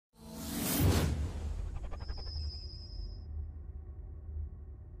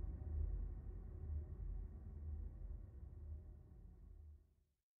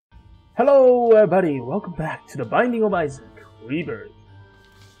Hello everybody, welcome back to the Binding of Isaac Rebirth.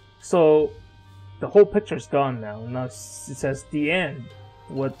 So, the whole picture's gone now. Now it says the end,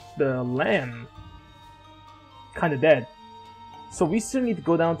 with the lamb kinda dead. So we still need to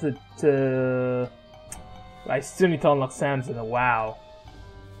go down to I still need to unlock Samson. Wow.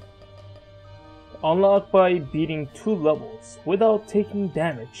 Unlock by beating 2 levels without taking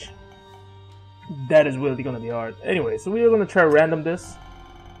damage. That is really gonna be hard. Anyway, so we are gonna try random this.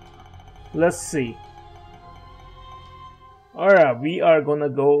 Let's see. Alright, we are gonna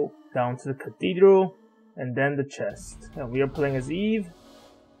go down to the cathedral and then the chest. And we are playing as Eve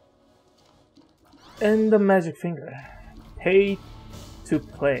and the magic finger. Pay to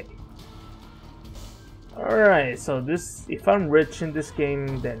play. Alright, so this, if I'm rich in this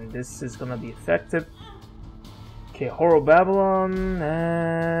game, then this is gonna be effective. Okay, Horror Babylon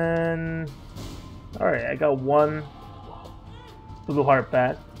and... Alright, I got 1 blue heart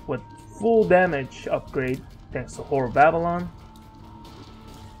bat with full damage upgrade thanks to Horror Babylon.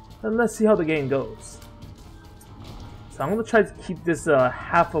 And let's see how the game goes. So I'm gonna try to keep this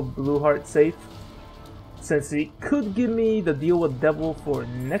half of blue heart safe, since it could give me the deal with devil for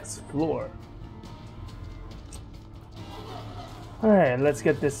next floor. Alright, let's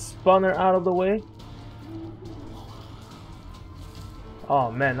get this spawner out of the way. Oh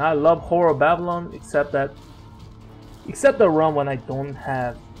man, I love Horror Babylon, except the run when I don't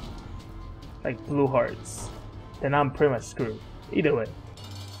have like blue hearts, then I'm pretty much screwed. Either way,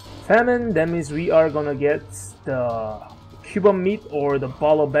 famine, that means we are gonna get the Cuban meat or the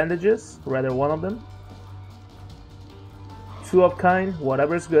ball of bandages, rather one of them. 2 of kind,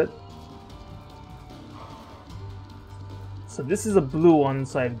 whatever is good. So this is a blue one,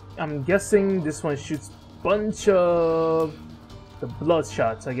 so I'm guessing this one shoots bunch of the blood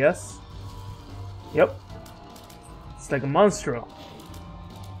shots, I guess. Yep, it's like a monstro.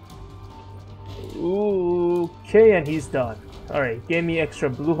 Okay, and he's done. Alright, gave me extra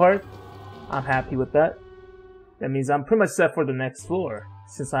blue heart. I'm happy with that. That means I'm pretty much set for the next floor,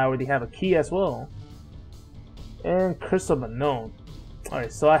 since I already have a key as well. And Curse of Unknown.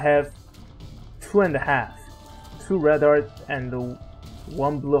 Alright, so I have 2.5. 2 red heart and the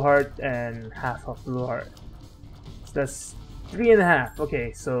 1 blue heart and half of blue heart. So that's 3.5.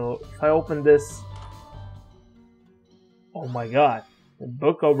 Okay, so if I open this... Oh my god. The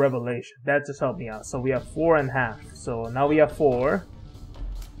Book of Revelation. That just helped me out. So we have 4.5. So now we have 4.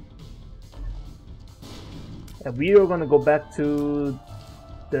 And we are going to go back to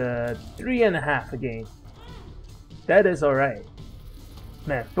the 3.5 again. That is alright.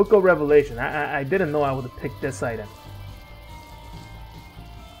 Man, Book of Revelation. I didn't know I would have picked this item.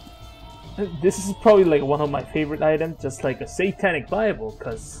 This is probably like one of my favorite items, just like a Satanic Bible,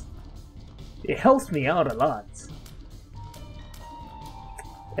 because it helps me out a lot.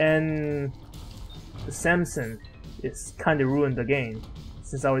 And the Samson is kind of ruined the game,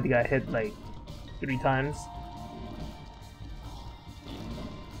 since I already got hit like 3 times.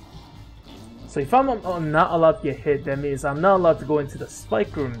 So if I'm not allowed to get hit, that means I'm not allowed to go into the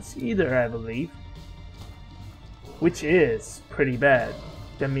spike rooms either, I believe. Which is pretty bad.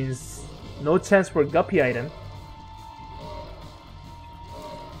 That means no chance for a guppy item.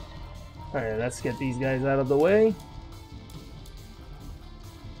 Alright, let's get these guys out of the way.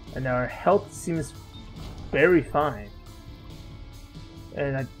 And our health seems very fine.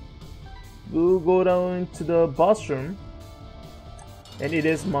 And I will go down to the boss room. And it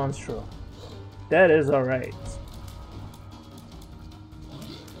is Monstro. That is alright.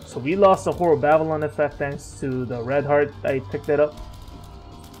 So we lost the Horror Babylon effect thanks to the red heart. I picked that up.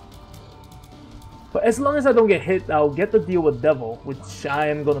 But as long as I don't get hit, I'll get the deal with devil, which I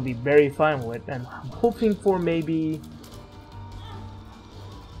am gonna be very fine with. And I'm hoping for maybe...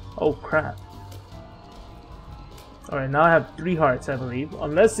 Oh crap. Alright, now I have 3 hearts, I believe.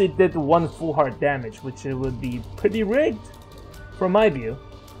 Unless it did 1 full heart damage, which it would be pretty rigged from my view.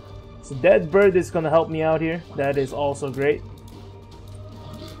 So Dead Bird is gonna help me out here. That is also great.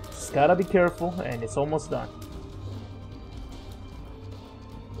 Just gotta be careful, and it's almost done.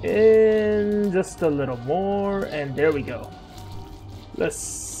 And just a little more, and there we go. Let's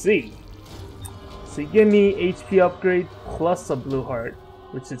see. So you give me HP upgrade plus a blue heart,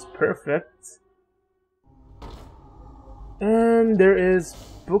 which is perfect. And there is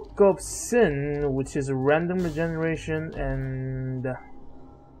Book of Sin, which is a random regeneration, and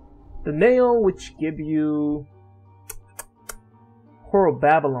the nail, which give you Horror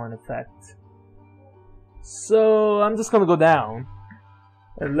Babylon effect. So I'm just gonna go down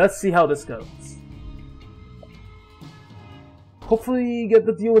and let's see how this goes. Hopefully get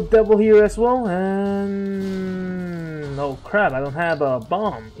the deal with devil here as well. And oh crap, I don't have a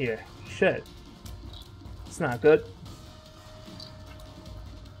bomb here. shit. It's not good.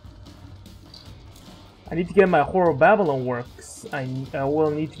 I need to get my Horror Babylon works. I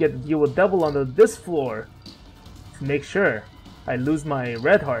will need to get the deal with Devil on this floor to make sure I lose my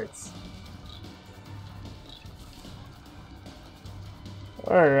red hearts.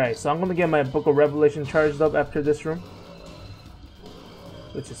 Alright, so I'm gonna get my Book of Revelation charged up after this room,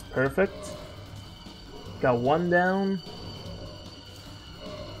 which is perfect. Got one down.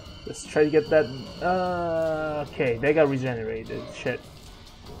 Let's try to get that. Okay, they got regenerated. Shit.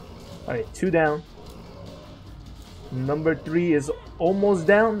 Alright, 2 down. Number 3 is almost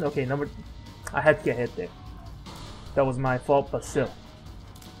down. Okay, I had to get hit there. That was my fault, but still.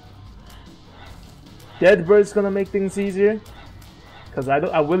 Dead Bird's gonna make things easier, because I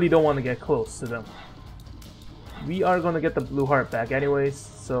really don't want to get close to them. We are gonna get the blue heart back anyways,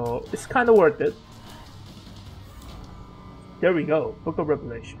 so it's kind of worth it. There we go, Book of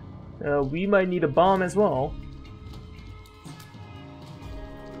Revelation. We might need a bomb as well.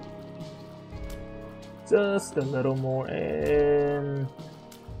 Just a little more, and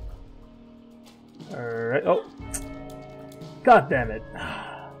alright. Oh, god damn it!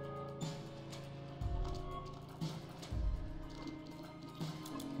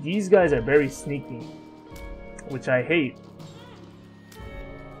 These guys are very sneaky, which I hate.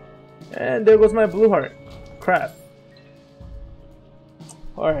 And there goes my blue heart. Crap.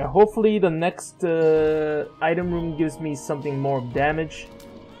 Alright, hopefully the next item room gives me something more damage,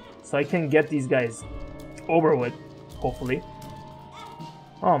 so I can get these guys over with, hopefully.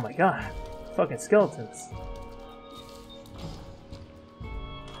 Oh my god. Fucking skeletons.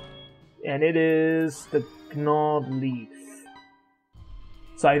 And it is the gnawed leaf.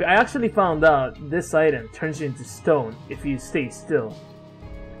 So I actually found out this item turns you into stone if you stay still.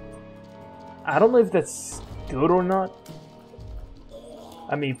 I don't know if that's good or not.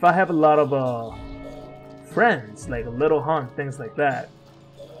 I mean, if I have a lot of friends, like a little hunt, things like that,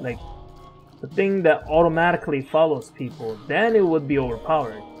 like the thing that automatically follows people, then it would be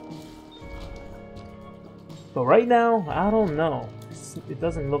overpowered. But right now, I don't know. It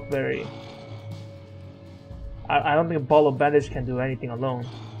doesn't look very... I don't think a ball of bandage can do anything alone.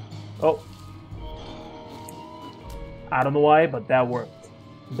 Oh. I don't know why, but that worked.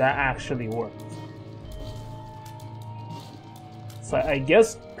 That actually worked. So I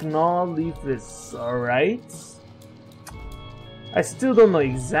guess Gnaw Leaf is alright. I still don't know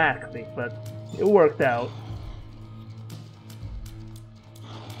exactly, but it worked out.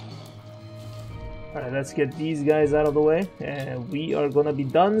 Alright, let's get these guys out of the way. And we are gonna be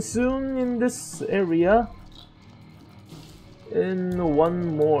done soon in this area. And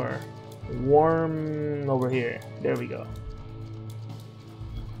one more. Worm over here. There we go.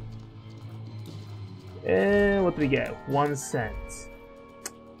 And what do we get? 1 cent.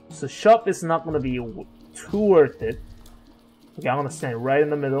 So shop is not gonna be too worth it. Okay, I'm gonna stand right in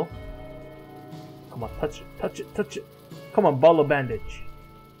the middle. Come on, touch it, touch it, touch it. Come on, ball of bandage.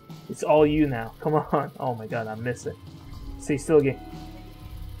 It's all you now. Come on. Oh my god, I missed it. Stay still again.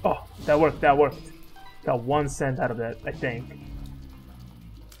 Oh, that worked, that worked. Got 1 cent out of that, I think.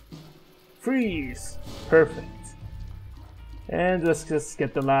 Freeze! Perfect. And let's just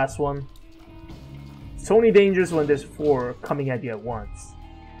get the last one. It's only dangerous when there's 4 coming at you at once.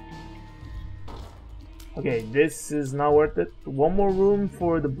 Okay, this is not worth it. One more room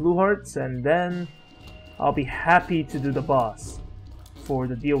for the blue hearts, and then I'll be happy to do the boss for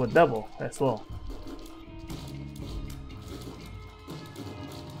the deal with Devil as well.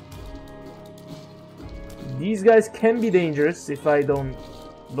 These guys can be dangerous if I don't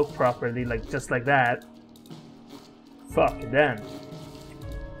look properly, like just like that. Fuck them.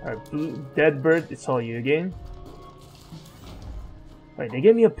 Alright, Dead Bird, it's all you again. Alright, they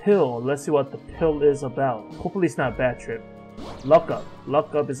gave me a pill. Let's see what the pill is about. Hopefully it's not a bad trip. Luck up.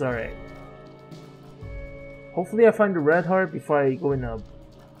 Luck up is alright. Hopefully I find the red heart before I go in a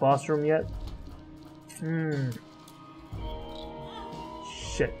boss room yet.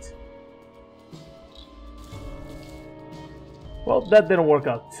 Shit. Well, that didn't work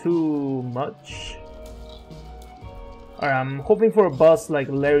out too much. Alright, I'm hoping for a boss like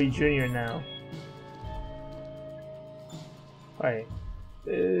Larry Jr. now. Alright.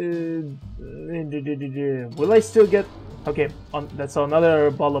 Will I still get... Okay, that's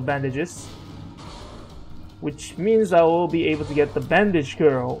another ball of bandages. Which means I will be able to get the bandage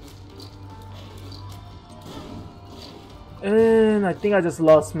girl. And I think I just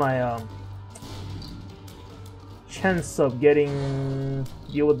lost my chance of getting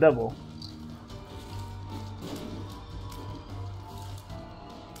deal with Devil.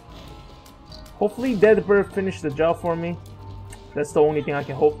 Hopefully Dead Bird finished the job for me. That's the only thing I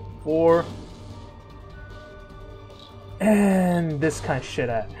can hope 4. And this kind of shit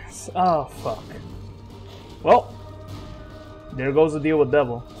happens. Oh, fuck. Well, there goes the deal with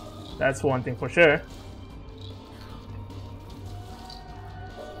Devil. That's one thing for sure.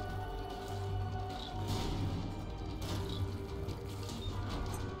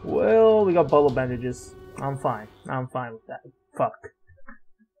 Well, we got bubble bandages. I'm fine. I'm fine with that. Fuck.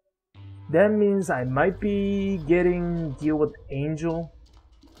 That means I might be getting deal with Angel.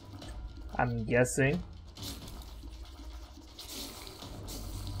 I'm guessing.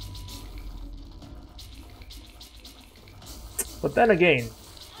 But then again,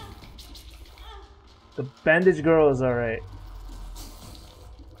 the bandage girl is alright.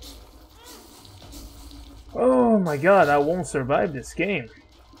 Oh my god, I won't survive this game.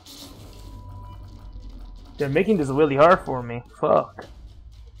 They're making this really hard for me. Fuck.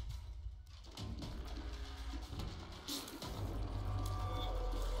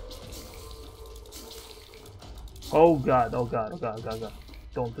 Oh god, oh god, oh god, oh god, oh god.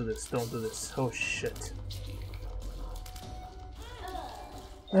 Don't do this, don't do this. Oh shit.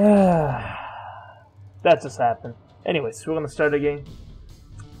 That just happened. Anyways, we're gonna start again.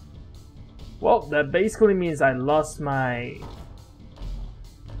 Well, that basically means I lost my...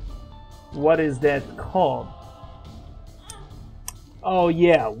 What is that called? Oh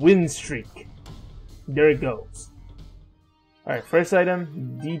yeah, win streak. There it goes. Alright, first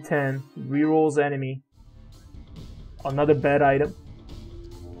item, D10, rerolls enemy. Another bad item.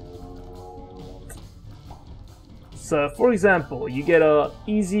 So, for example, you get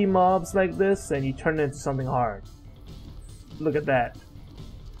easy mobs like this and you turn it into something hard. Look at that.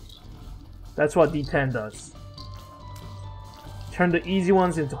 That's what D10 does. Turn the easy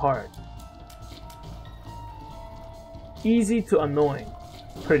ones into hard. Easy to annoying,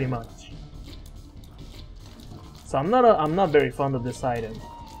 pretty much. So I'm not very fond of this item.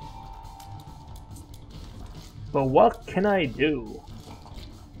 But what can I do?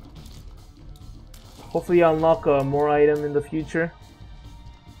 Hopefully I'll unlock more item in the future.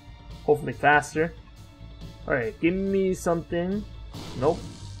 Hopefully faster. Alright, give me something. Nope.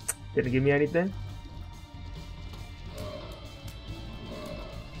 Didn't give me anything.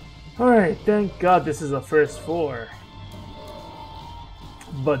 Alright, thank god this is the first floor.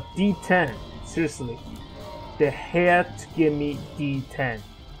 But D10, seriously. They had to give me D10.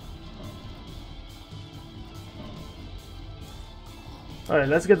 Alright,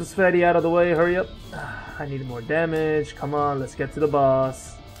 let's get this fatty out of the way, hurry up. I need more damage, come on, let's get to the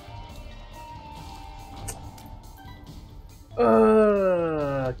boss.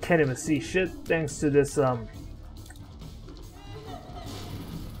 Can't even see shit thanks to this, the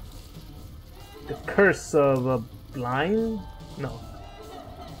curse of blind? No.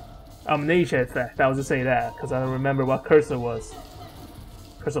 Amnesia effect, I was just saying that, because I don't remember what curse it was.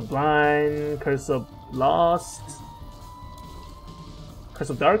 Curse of blind, curse of lost. Curse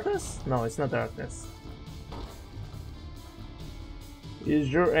of darkness? No, it's not darkness.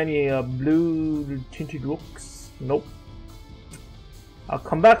 Is there any blue tinted looks? Nope. I'll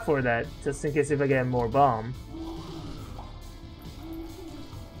come back for that, just in case if I get more bomb.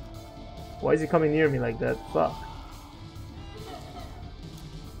 Why is he coming near me like that? Fuck.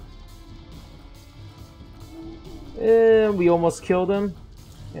 And we almost killed him.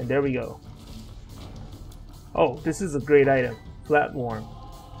 And there we go. Oh, this is a great item. Flatworm.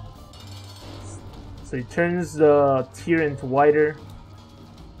 So it turns the tier into wider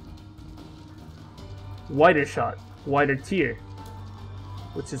shot, wider tier,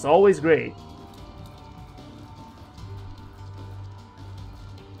 which is always great.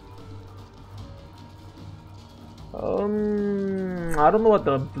 I don't know what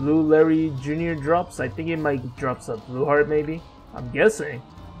the Blue Larry Jr. drops. I think it might drop a blue heart maybe. I'm guessing.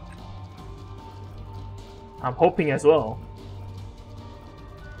 I'm hoping as well.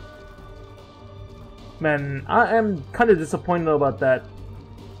 Man, I am kind of disappointed about that.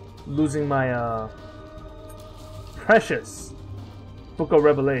 Losing my precious Book of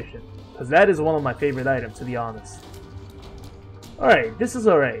Revelation. Because that is one of my favorite items, to be honest. Alright, this is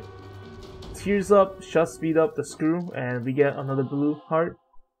alright. Tears up, shot speed up the screw, and we get another blue heart.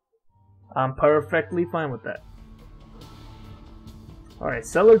 I'm perfectly fine with that. Alright,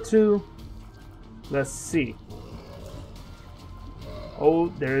 Cellar 2. Let's see. Oh,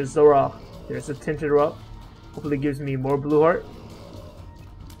 there's the rock. There's a tinted rock. Hopefully it gives me more blue heart.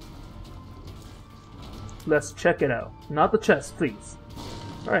 Let's check it out. Not the chest, please.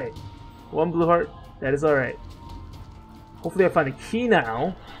 Alright. One blue heart. That is alright. Hopefully I find a key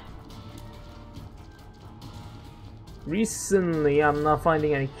now. Recently, I'm not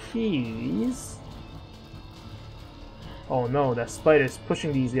finding any keys. Oh no, that spider's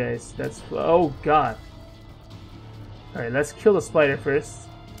pushing these guys. That's... oh god. Alright, let's kill the spider first.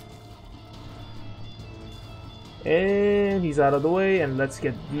 And he's out of the way, and let's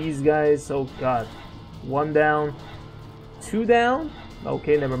get these guys. Oh god. 1 down. 2 down?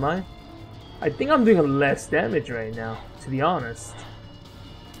 Okay, never mind. I think I'm doing less damage right now, to be honest.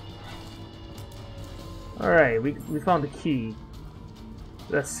 Alright, we found the key.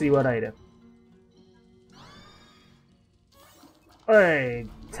 Let's see what item. Alright,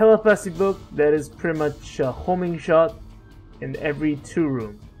 telepathy book. That is pretty much a homing shot in every 2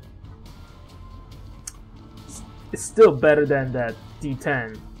 room. It's still better than that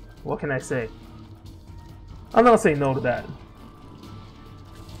D10. What can I say? I'm not saying no to that.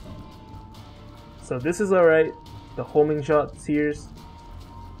 So this is alright. The homing shot tears.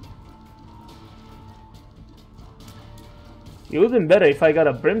 It would have been better if I got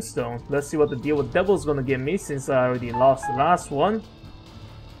a brimstone. Let's see what the deal with devil's gonna give me since I already lost the last one.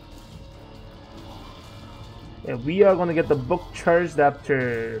 Yeah, we are gonna get the book charged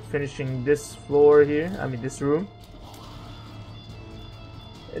after finishing this floor here. I mean this room.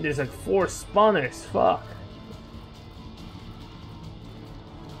 And there's like 4 spawners. Fuck.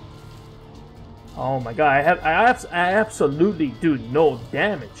 Oh my god, I absolutely do no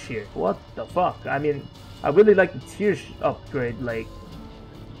damage here. What the fuck? I mean, I really like the tier upgrade, like...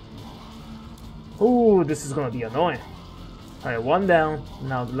 ooh, this is gonna be annoying. Alright, 1 down.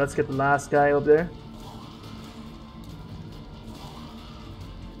 Now let's get the last guy up there.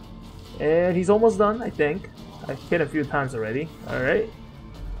 And he's almost done, I think. I've hit a few times already. Alright.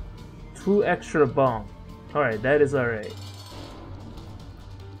 2 extra bomb. Alright, that is alright.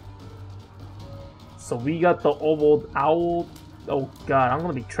 So we got the oval owl. Oh god, I'm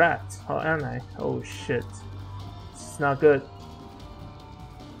gonna be trapped. Oh, aren't I? Oh shit. This is not good.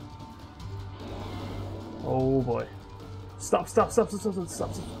 Oh boy. Stop, stop, stop, stop, stop,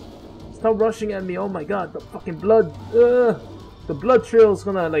 stop, stop. Stop rushing at me. Oh my god, the fucking blood. The blood trail is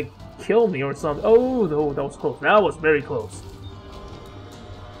gonna like kill me or something. Oh, that was close. That was very close.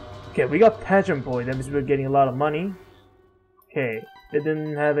 Okay, we got pageant boy. That means we're getting a lot of money. Okay, they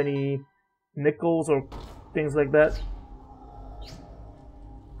didn't have any nickels or things like that.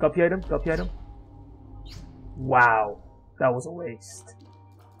 Copy item, copy item. Wow, that was a waste.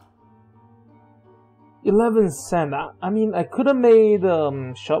 11 cent. I mean, I could have made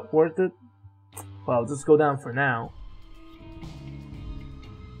shop worth it. Well, I'll just go down for now.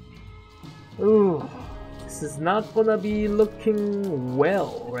 Ooh, this is not gonna be looking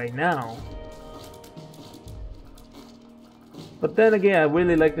well right now. But then again, I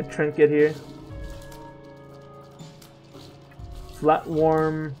really like the trinket here.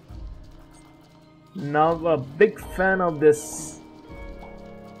 Flatworm. Not a big fan of this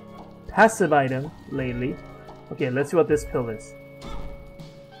passive item lately. Okay, let's see what this pill is.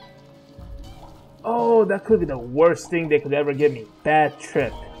 Oh, that could be the worst thing they could ever give me. Bad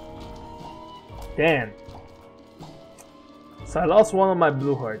trip. Damn. So I lost 1 of my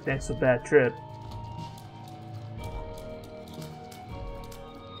blue heart thanks to bad trip.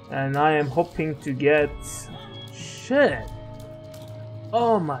 And I am hoping to get... shit.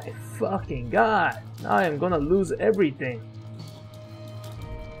 Oh my fucking god. I am gonna lose everything.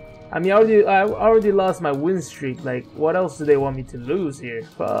 I mean, I already lost my win streak. Like, what else do they want me to lose here?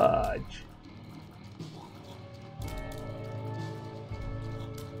 Fudge.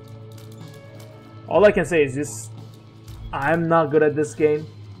 All I can say is just... I'm not good at this game.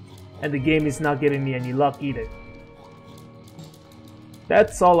 And the game is not giving me any luck either.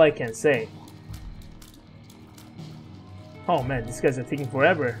 That's all I can say. Oh man, these guys are taking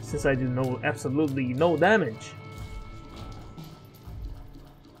forever since I do absolutely no damage.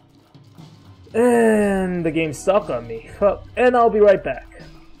 And the game's stuck on me. And I'll be right back.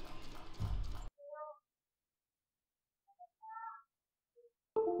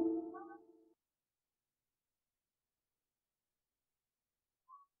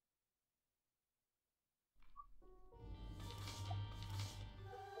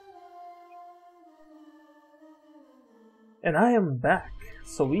 And I am back.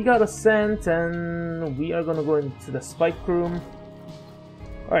 So we got a scent and we are gonna go into the spike room.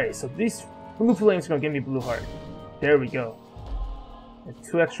 Alright, so these blue flames are gonna give me blue heart. There we go. And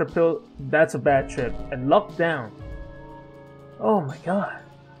 2 extra pill, that's a bad trip. And luck down. Oh my god.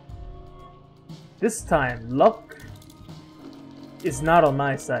 This time, luck is not on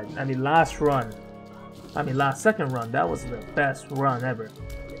my side. I mean, last second run, that was the best run ever.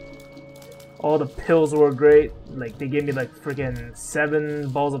 All the pills were great. Like, they gave me like freaking 7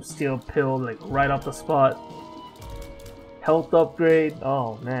 balls of steel pill, like right off the spot. Health upgrade.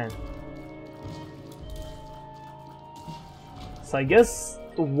 Oh man. So I guess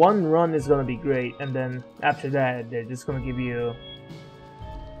one run is gonna be great, and then after that, they're just gonna give you a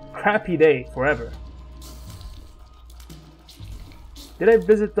crappy day forever. Did I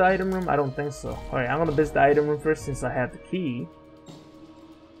visit the item room? I don't think so. Alright, I'm gonna visit the item room first since I have the key.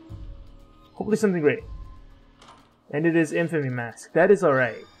 Hopefully something great. And it is Infamy Mask. That is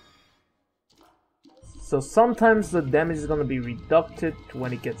alright. So sometimes the damage is gonna be reducted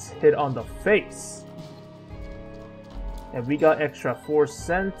when it gets hit on the face. And we got extra 4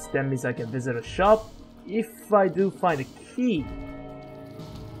 cents. That means I can visit a shop if I do find a key.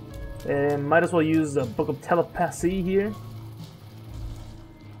 And might as well use the Book of Telepathy here.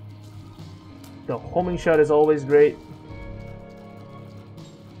 The homing shot is always great.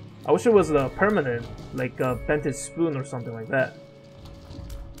 I wish it was permanent, like a Bented Spoon or something like that.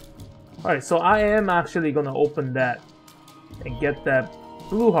 Alright, so I am actually gonna open that and get that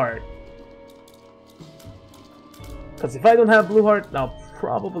blue heart. Because if I don't have blue heart, I'll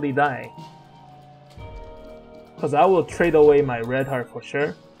probably die. Because I will trade away my red heart for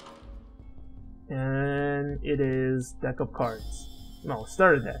sure. And it is deck of cards. No,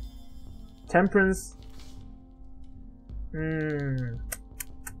 starter deck. Temperance.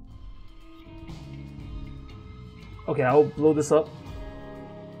 Okay, I'll blow this up.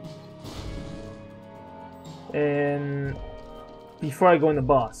 And before I go in the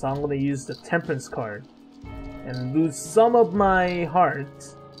boss, I'm gonna use the Temperance card and lose some of my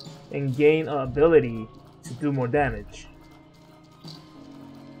heart and gain an ability to do more damage.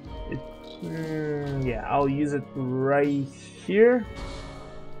 Yeah, I'll use it right here.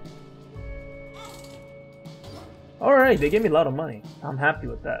 Alright, they gave me a lot of money. I'm happy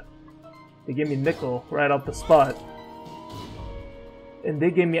with that. They gave me nickel right off the spot. And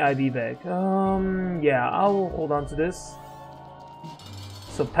they gave me IV bag. Yeah, I'll hold on to this.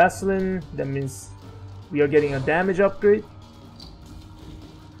 So Pestilin, that means we are getting a damage upgrade.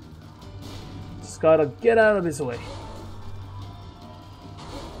 Just gotta get out of his way.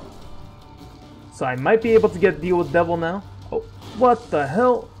 So I might be able to deal with Devil now. Oh, what the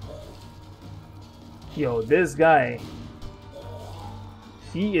hell? Yo, this guy.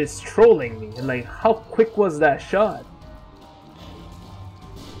 He is trolling me. Like, how quick was that shot?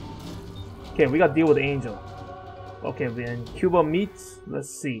 Okay, we gotta deal with Angel. Okay, then Cuba meets. Let's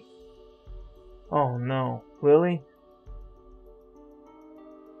see. Oh no, really?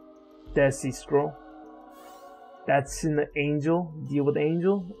 Desi Scroll. That's in the Angel. Deal with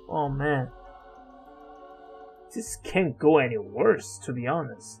Angel. Oh man, this can't go any worse, to be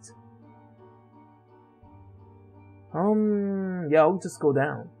honest. Yeah, I'll just go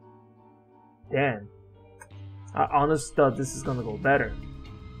down. Damn. I honestly thought this is gonna go better.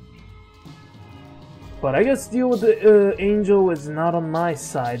 But I guess deal with the Angel is not on my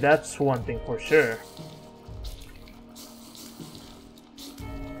side, that's one thing for sure.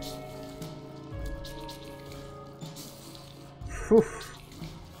 Whew.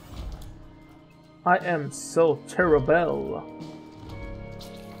 I am so terrible.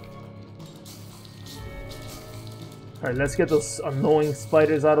 Alright, let's get those annoying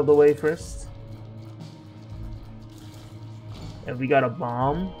spiders out of the way first. And we got a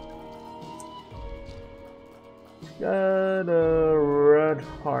bomb. Got a red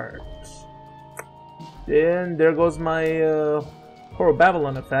heart. Then there goes my Horror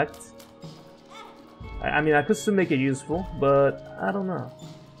Babylon effect. I mean, I could still make it useful, but I don't know.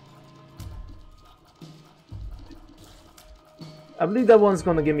 I believe that one's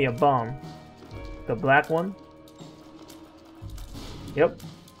gonna give me a bomb. The black one. Yep.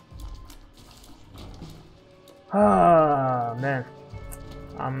 Ah, man.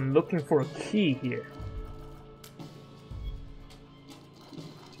 I'm looking for a key here.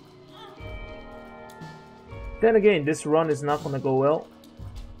 Then again, this run is not gonna go well.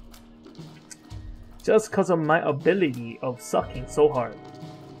 Just because of my ability of sucking so hard.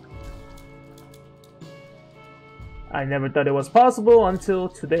 I never thought it was possible until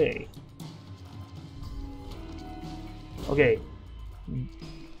today. Okay.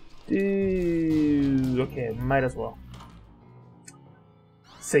 Okay, might as well.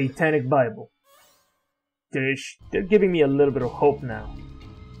 Satanic Bible. They're giving me a little bit of hope now.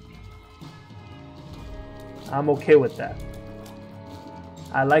 I'm okay with that.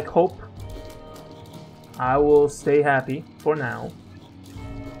 I like hope. I will stay happy for now.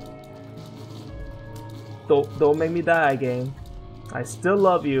 Don't make me die, game. I still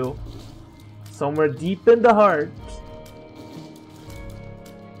love you. Somewhere deep in the heart.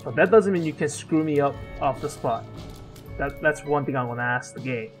 But that doesn't mean you can screw me up off the spot. That's one thing I'm gonna ask the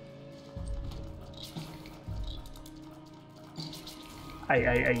game. I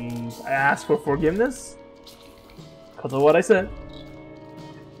asked for forgiveness because of what I said.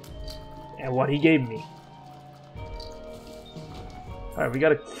 and what he gave me. Alright, we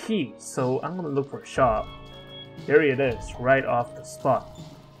got a key, so I'm gonna look for a shop. There it is, right off the spot.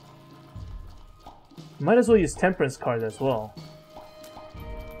 Might as well use temperance card as well.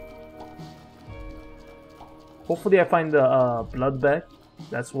 Hopefully I find the blood bag.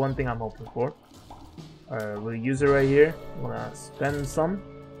 That's one thing I'm hoping for. Alright, we'll use it right here. I'm gonna spend some.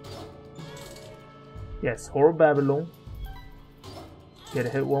 Yes, Horror Babylon. Get a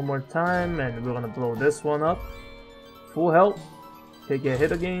hit one more time, and we're gonna blow this one up. Full health. Take a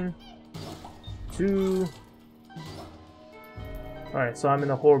hit again. 2. Alright, so I'm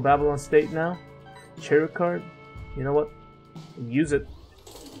in a Horror Babylon state now. Cherry card. You know what? Use it.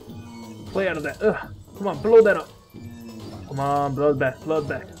 Play out of that. Ugh. Come on, blow that up. Come on, blood back, blood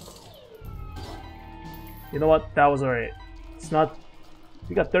back. You know what? That was alright. It's not.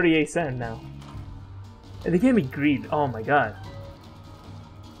 We got 38 cents now. And they gave me greed. Oh my god.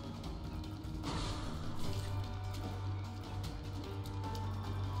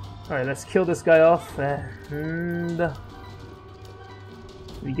 Alright, let's kill this guy off. And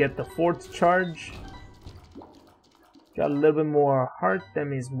we get the 4th charge. Got a little bit more heart. That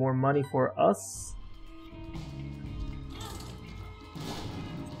means more money for us.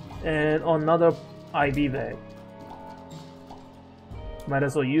 And another IV bag. Might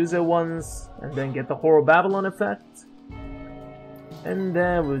as well use it once and then get the Horror Babylon effect. And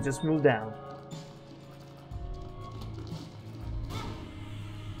then we'll just move down.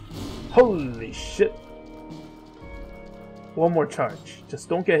 Holy shit. One more charge. Just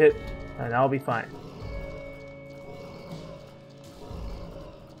don't get hit and I'll be fine.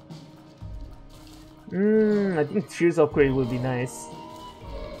 I think Tears upgrade would be nice.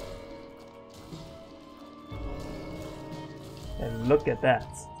 And look at that.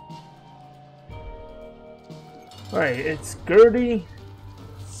 Alright, it's Gertie.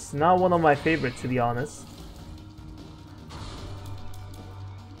 It's not one of my favorites, to be honest.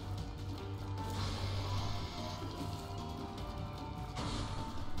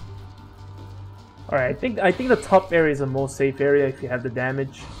 Alright, I think the top area is the most safe area if you have the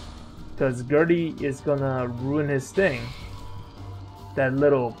damage. Because Gertie is gonna ruin his thing. That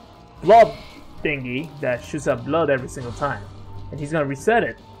little blob thingy that shoots out blood every single time. And he's gonna reset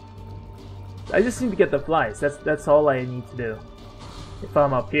it. I just need to get the flies. That's all I need to do. If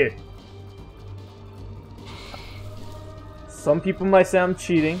I'm up here. Some people might say I'm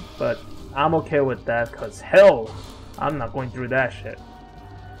cheating, but I'm okay with that, cause hell, I'm not going through that shit.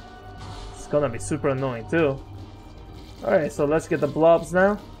 It's gonna be super annoying too. Alright, so let's get the blobs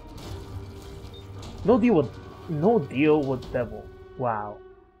now. No deal with devil. Wow.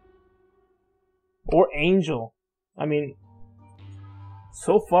 Or angel. I mean,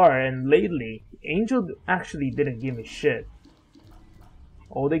 so far and lately, Angel actually didn't give me shit.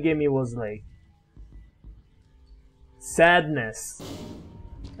 All they gave me was like sadness.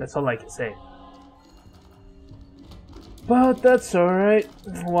 That's all I can say. But that's alright.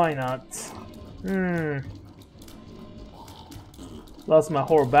 Why not? Lost my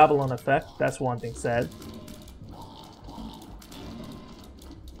Horror Babylon effect. That's one thing sad.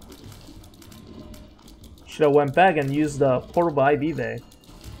 Should have went back and used the portable IV there.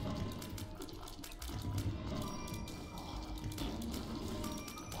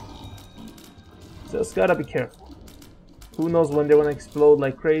 Just gotta be careful. Who knows when they wanna explode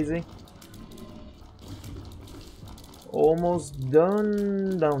like crazy. Almost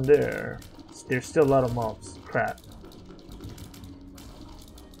done down there. There's still a lot of mobs. Crap.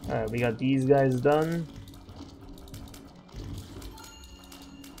 Alright, we got these guys done.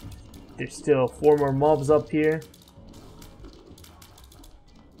 There's still 4 more mobs up here.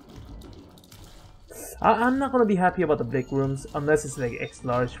 I'm not gonna be happy about the big rooms unless it's like X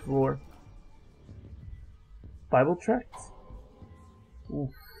large floor. Bible tract?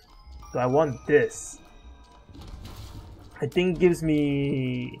 Oof. Do I want this? I think it gives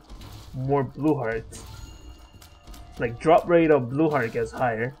me more blue hearts. Like drop rate of blue heart gets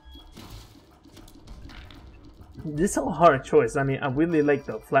higher. This is a hard choice. I mean, I really like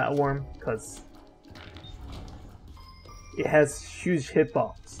the flatworm because it has huge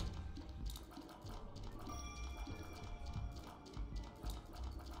hitbox.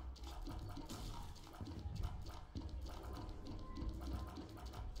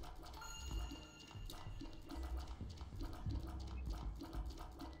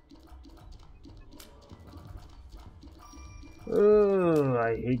 Oh,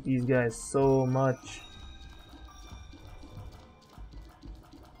 I hate these guys so much.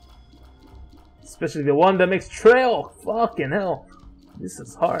 Especially the one that makes trail. Fucking hell. This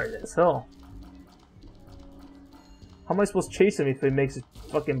is hard as hell. How am I supposed to chase him if it makes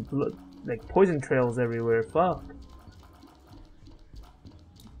fucking blood like poison trails everywhere. Fuck.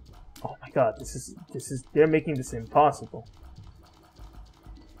 Oh my god, this is they're making this impossible.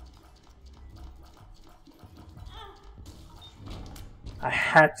 I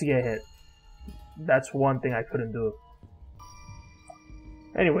had to get hit. That's one thing I couldn't do.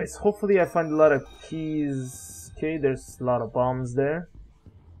 Anyways, hopefully I find a lot of keys. Okay, there's a lot of bombs there.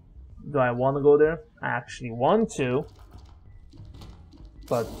 Do I want to go there? I actually want to.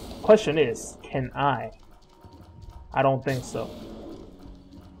 But question is, can I? I don't think so.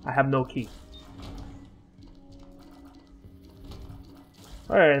 I have no key.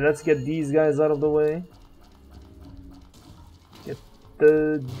 Alright, let's get these guys out of the way. Get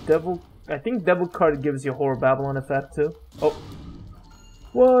the devil. I think devil card gives you Horror Babylon effect too. Oh.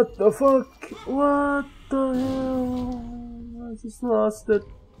 What the fuck? What the hell? I just lost it.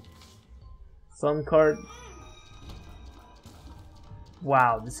 Sun card.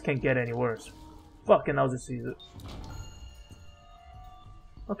 Wow, this can't get any worse. Fucking, I'll just use it.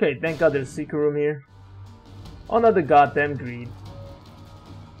 Okay, thank god there's a secret room here. Another goddamn greed.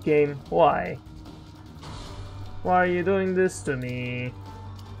 Game, why? Why are you doing this to me?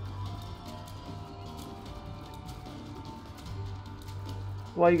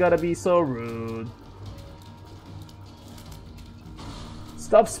 Why you gotta be so rude?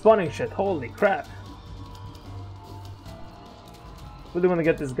 Stop spawning shit, holy crap. Really wanna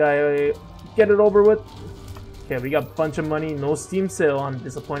get this guy, get it over with. Okay, we got a bunch of money, no Steam sale, I'm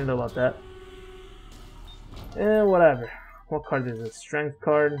disappointed about that. Eh, whatever. What card is this? Strength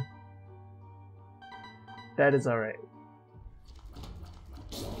card. That is alright.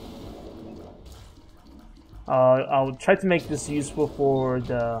 I'll try to make this useful for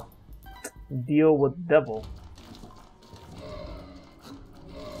the deal with devil.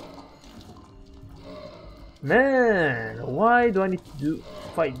 Man, why do I need to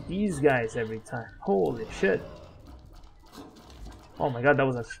fight these guys every time? Holy shit. Oh my god, that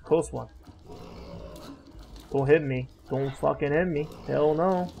was a close one. Don't hit me. Don't fucking hit me. Hell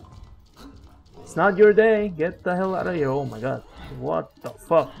no. It's not your day. Get the hell out of here. Oh my god. What the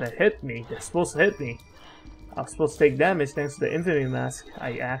fuck? That hit me. They're supposed to hit me. I was supposed to take damage thanks to the infamy mask.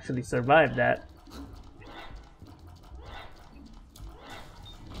 I actually survived that.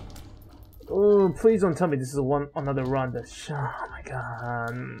 Oh, please don't tell me this is another run. Oh my god.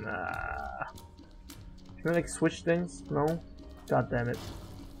 Can I like switch things? No? God damn it.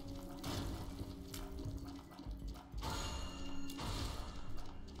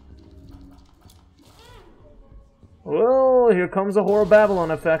 Well, here comes a Horror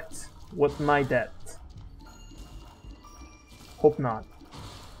Babylon effect with my death. Hope not.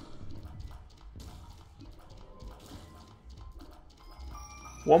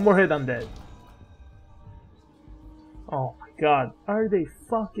 One more hit, I'm dead. Oh my god, are they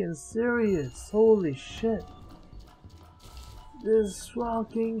fucking serious? Holy shit. This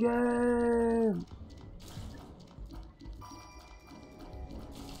fucking game.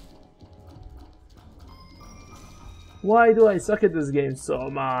 Why do I suck at this game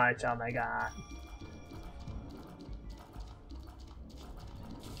so much? Oh my god.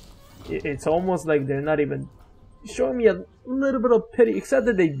 It's almost like they're not even showing me a little bit of pity, except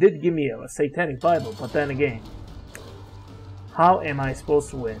that they did give me a satanic Bible, but then again, how am I supposed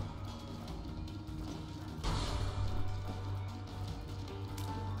to win?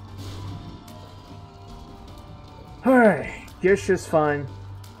 Alright, Gish is fine.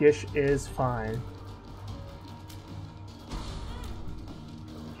 Gish is fine.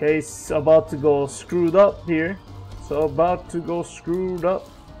 Okay, it's about to go screwed up here. So about to go screwed up.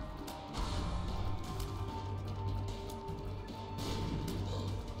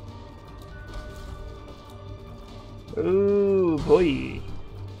 Ooh boy.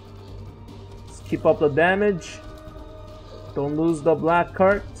 Let's keep up the damage. Don't lose the black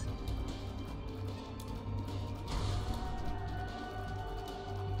cart.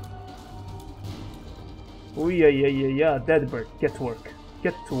 Oh yeah. Deadbird, get to work.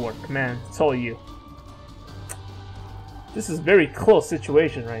 Get to work, man. It's all you. This is a very close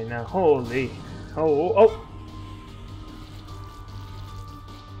situation right now. Holy. Oh.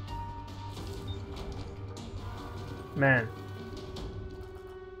 Man.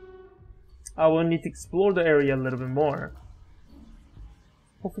 I will need to explore the area a little bit more.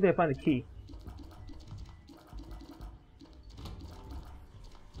 Hopefully I find a key.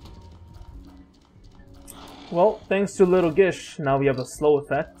 Well, thanks to Little Gish, now we have a slow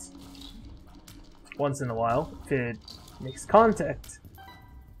effect. Once in a while, if it makes contact.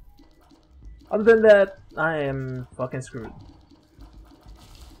 Other than that, I am fucking screwed.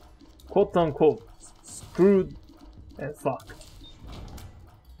 Quote unquote, screwed and fucked.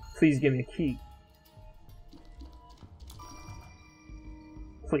 Please give me a key.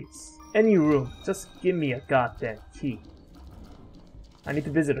 Please. Any room. Just give me a goddamn key. I need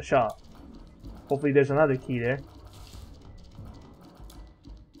to visit a shop. Hopefully there's another key there.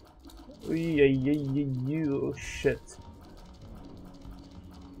 Oh shit.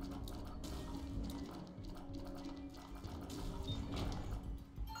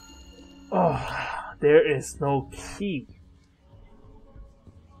 Oh, there is no key.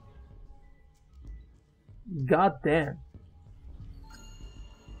 God damn.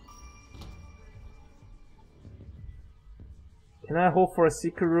 Can I hope for a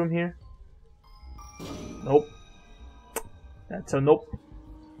secret room here? Nope. That's a nope.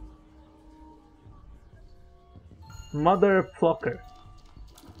 Mother Plucker.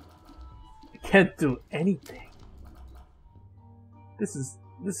 I can't do anything. This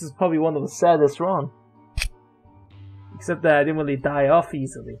is probably one of the saddest runs. Except that I didn't really die off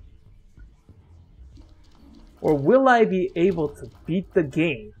easily. Or will I be able to beat the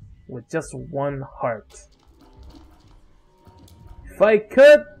game with just one heart? If I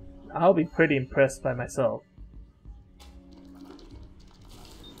could, I'll be pretty impressed by myself.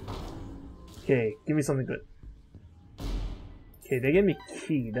 Okay, give me something good. Okay, they gave me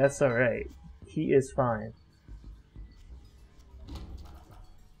key, that's alright. Key is fine.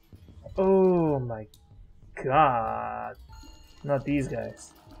 Oh my god. Not these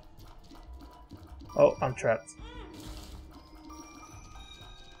guys. Oh, I'm trapped.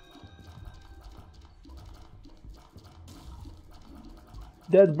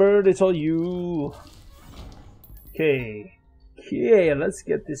 Dead bird, it's all you. Okay. Okay, let's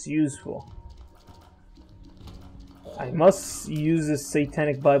get this useful. I must use this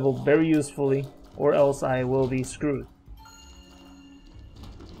satanic Bible very usefully, or else I will be screwed.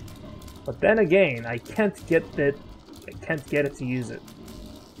 But then again, I can't get it to use it.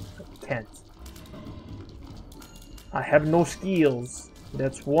 I can't. I have no skills.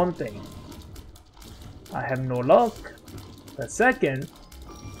 That's one thing. I have no luck. The second,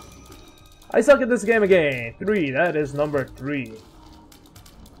 I suck at this game again. 3, that is number 3.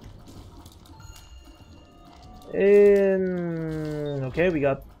 Okay, we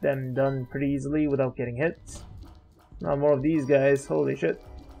got them done pretty easily without getting hit. Not more of these guys, holy shit.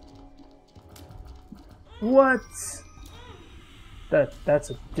 What? That's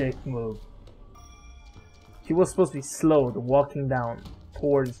a dick move. He was supposed to be slowed, walking down,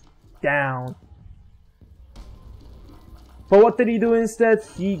 towards down. But what did he do instead?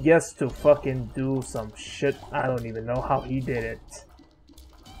 He gets to fucking do some shit. I don't even know how he did it.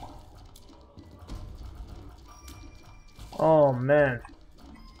 Oh man.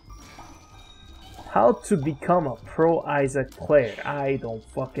 How to become a pro Issac player? I don't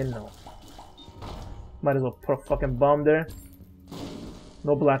fucking know. Might as well put a fucking bomb there.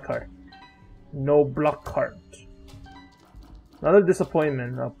 No black card. No block card. Another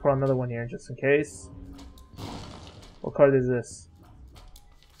disappointment. I'll put another one here just in case. What card is this?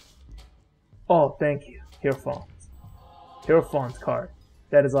 Oh, thank you. Hierophant. Hierophant card.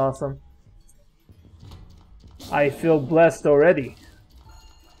 That is awesome. I feel blessed already.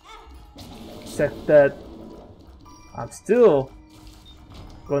 Except that I'm still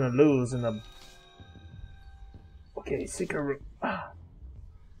gonna lose in the... Okay, secret room. Ah.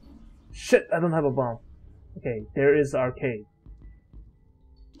 Shit, I don't have a bomb. Okay, there is the arcade.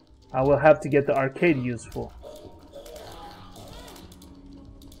 I will have to get the arcade useful.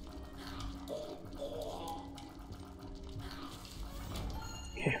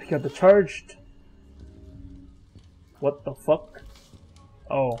 Okay, we got the charged. What the fuck?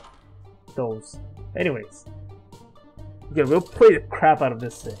 Oh, those. Anyways. Okay, we'll play the crap out of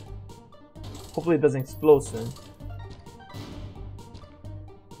this thing. Hopefully it doesn't explode soon.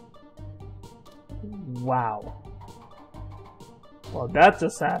 Wow. Well, that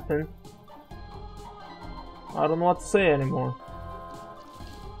just happened. I don't know what to say anymore.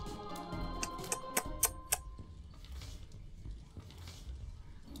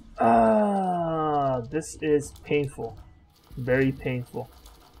 This is painful. Very painful.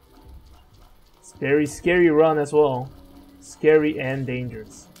 It's very scary run as well. Scary and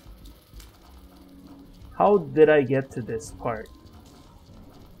dangerous. How did I get to this part?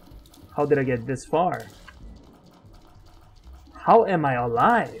 How did I get this far? How am I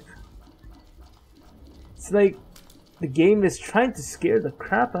alive? It's like the game is trying to scare the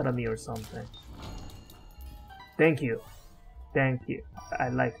crap out of me or something. Thank you. Thank you. I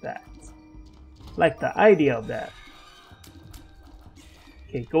like that. Like the idea of that.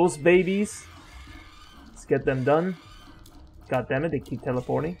 Okay, ghost babies. Let's get them done. God damn it, they keep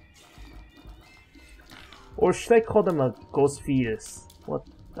teleporting. Or should I call them a ghost fetus? What?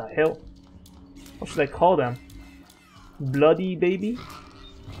 the hell? What should I call them? Bloody baby?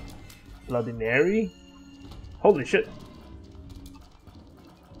 Bloody Mary? Holy shit.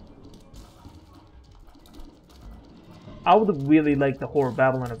 I would really like the Horror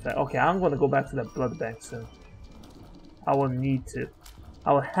Babylon effect. Okay, I'm gonna go back to that blood bank soon. I will need to.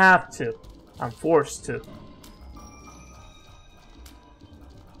 I will have to. I'm forced to.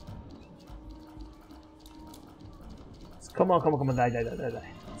 Come on, come on, come on, die.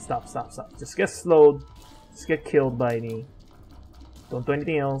 Stop. Just get slowed. Just get killed by me. Don't do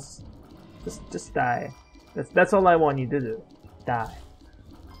anything else. Just die. That's all I want you to do. Die.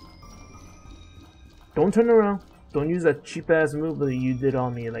 Don't turn around. Don't use that cheap ass move that you did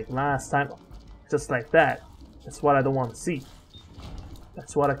on me like last time. Just like that. That's what I don't want to see.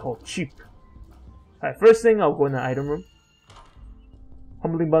 That's what I call cheap. Alright, first thing, I'll go in the item room.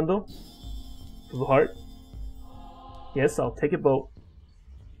 Humbling bundle. Blue heart. Yes, I'll take it both.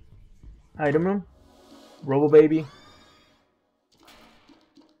 Item room. Robo baby.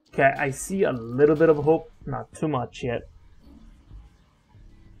 Okay, I see a little bit of hope. Not too much yet.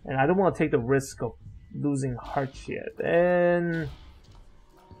 And I don't want to take the risk of losing hearts yet. And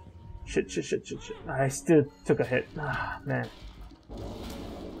shit. I still took a hit. Ah, man.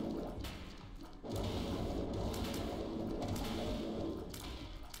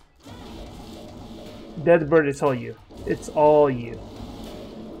 Dead bird, it's all you. It's all you.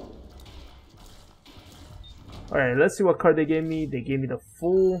 Alright, let's see what card they gave me. They gave me the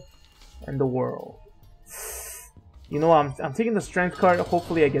Fool and the World. You know, I'm taking the Strength card.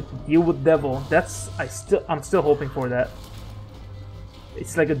 Hopefully I get to deal with Devil. I'm still hoping for that.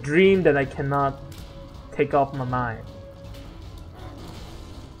 It's like a dream that I cannot take off my mind.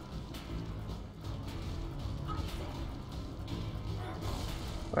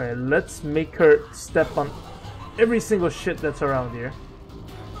 Alright, let's make her step on every single shit that's around here.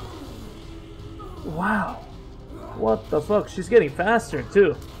 Wow. What the fuck? She's getting faster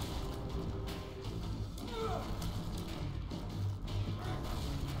too.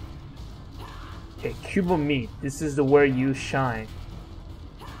 Okay, cube of meat. This is the where you shine.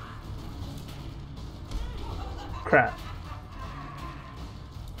 Crap.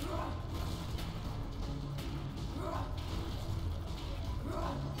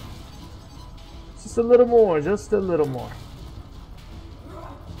 Just a little more, just a little more.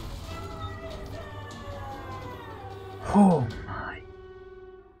 Oh my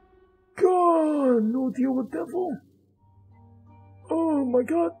god, no deal with devil. Oh my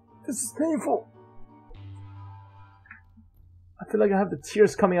god, this is painful. I feel like I have the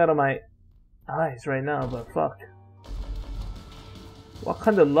tears coming out of my eyes right now, but fuck. What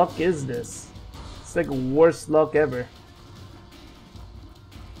kind of luck is this? It's like worst luck ever.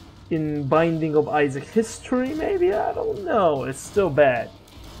 In Binding of Isaac history, maybe? I don't know. It's still bad.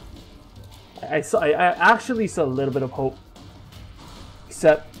 I actually saw a little bit of hope.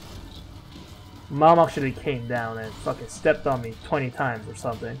 Except Mom actually came down and fucking stepped on me 20 times or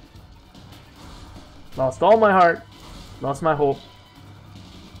something. Lost all my heart. Lost my hope.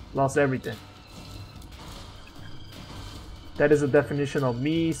 Lost everything. That is the definition of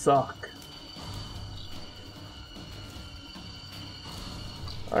me suck.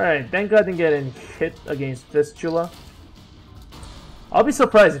 Alright, thank God I didn't get any hit against Fistula. I'll be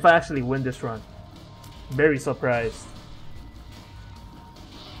surprised if I actually win this run. Very surprised.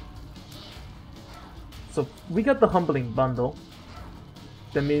 So we got the Humbling Bundle.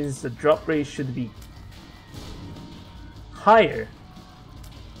 That means the drop rate should be higher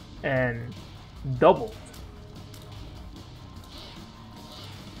and doubled.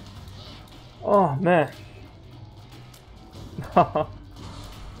 Oh man.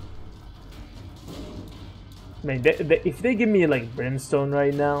 Man, if they give me like Brimstone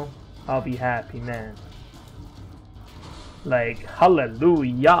right now, I'll be happy, man. Like,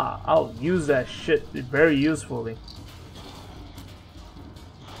 hallelujah! I'll use that shit very usefully.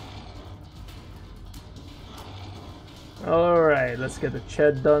 Alright, let's get the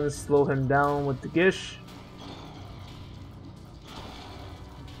Ched done, slow him down with the Gish.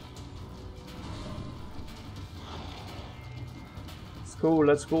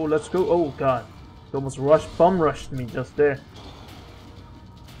 Let's go. Oh god. He almost bum rushed me just there.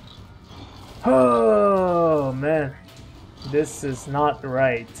 Oh man. This is not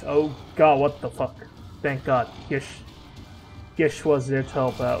right. Oh god, what the fuck. Thank god. Gish was there to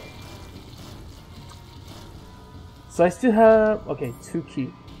help out. So I still have, okay, 2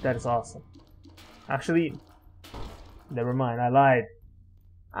 key. That is awesome. Actually, never mind. I lied.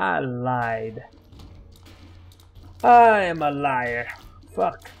 I am a liar.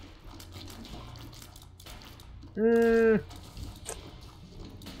 Fuck.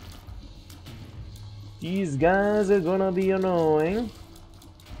 These guys are gonna be annoying.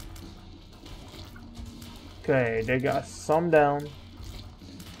 Okay, they got some down.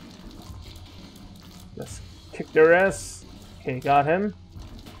 Let's kick their ass. Okay, got him.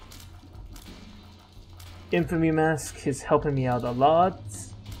 Infamy Mask is helping me out a lot.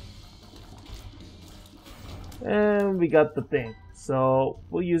 And we got the thing, so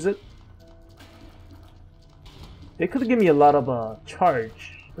we'll use it. They could give me a lot of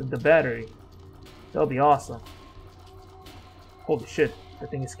charge with the battery. That'll be awesome. Holy shit,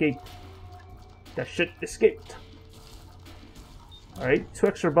 that thing escaped. That shit escaped. Alright, 2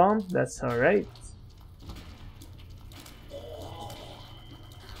 extra bomb, that's alright.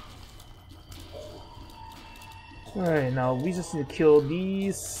 Alright, now we just need to kill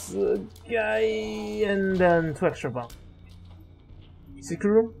these guy and then 2 extra bomb. Secret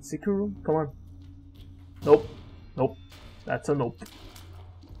room? Secret room? Come on. Nope. Nope. That's a nope.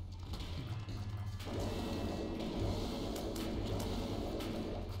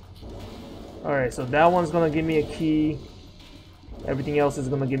 Alright, so that one's gonna give me a key. Everything else is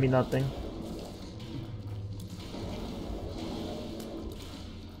gonna give me nothing.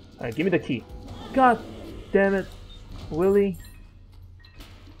 Alright, give me the key. God damn it. Willie.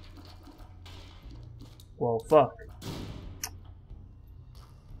 Well, fuck.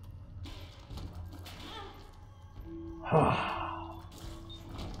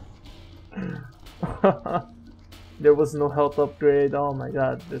 There was no health upgrade. Oh my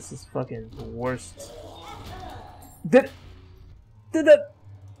god, this is fucking the worst. Did that?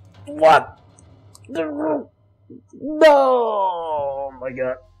 What? No! Oh my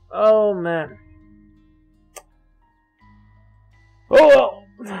god. Oh man. Oh well.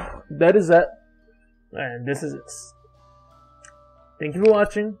 That is that. And this is it. Thank you for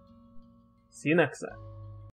watching. See you next time.